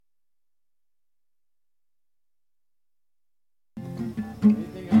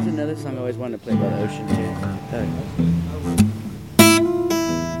this song I always wanted to play by the ocean too.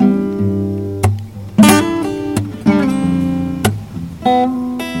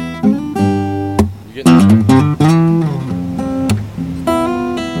 You getting this?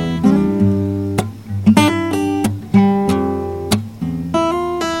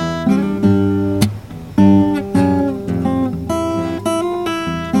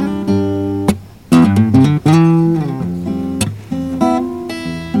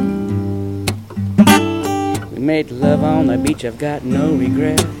 Made love on the beach, I've got no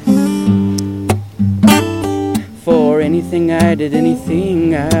regrets for anything I did,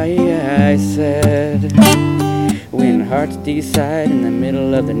 anything I said. When hearts decide in the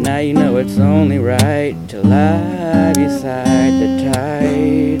middle of the night, you know it's only right to lie beside the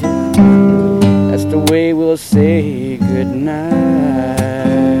tide. That's the way we'll say goodnight.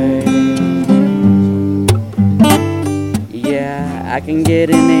 Yeah, I can get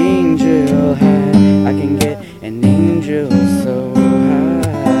an angel high, I can get an angel so high.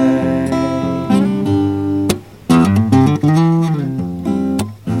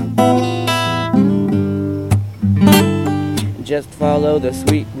 Just follow the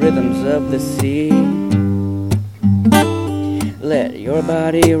sweet rhythms of the sea. Let your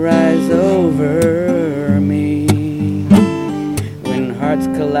body rise over me. When hearts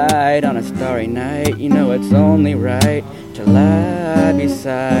collide on a starry night, you know it's only right to lie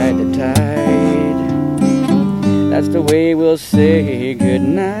beside the tide. That's the way we'll say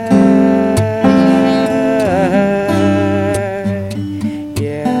goodnight.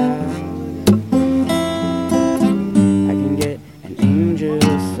 Yeah, I can get an angel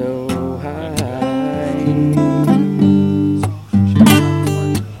so high.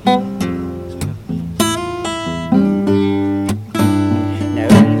 Now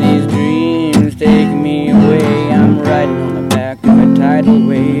when these dreams take me away, I'm riding on the back of a tidal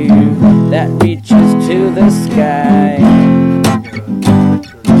wave that reaches to the sky.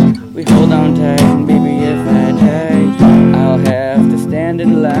 We hold on tight, and baby, if I die, I'll have to stand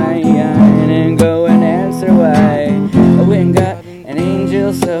in line and go and answer why I went and got an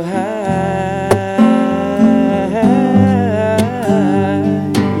angel so high.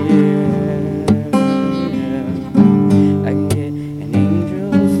 Yeah, I can get an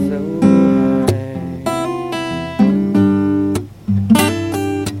angel so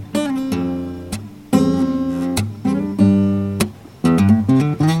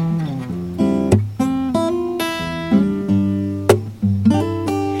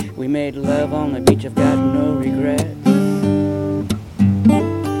We made love on the beach, I've got no regrets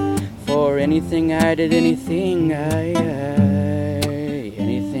for anything I did, anything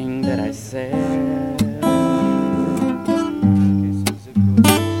that I said.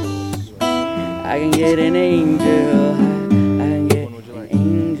 I can get an angel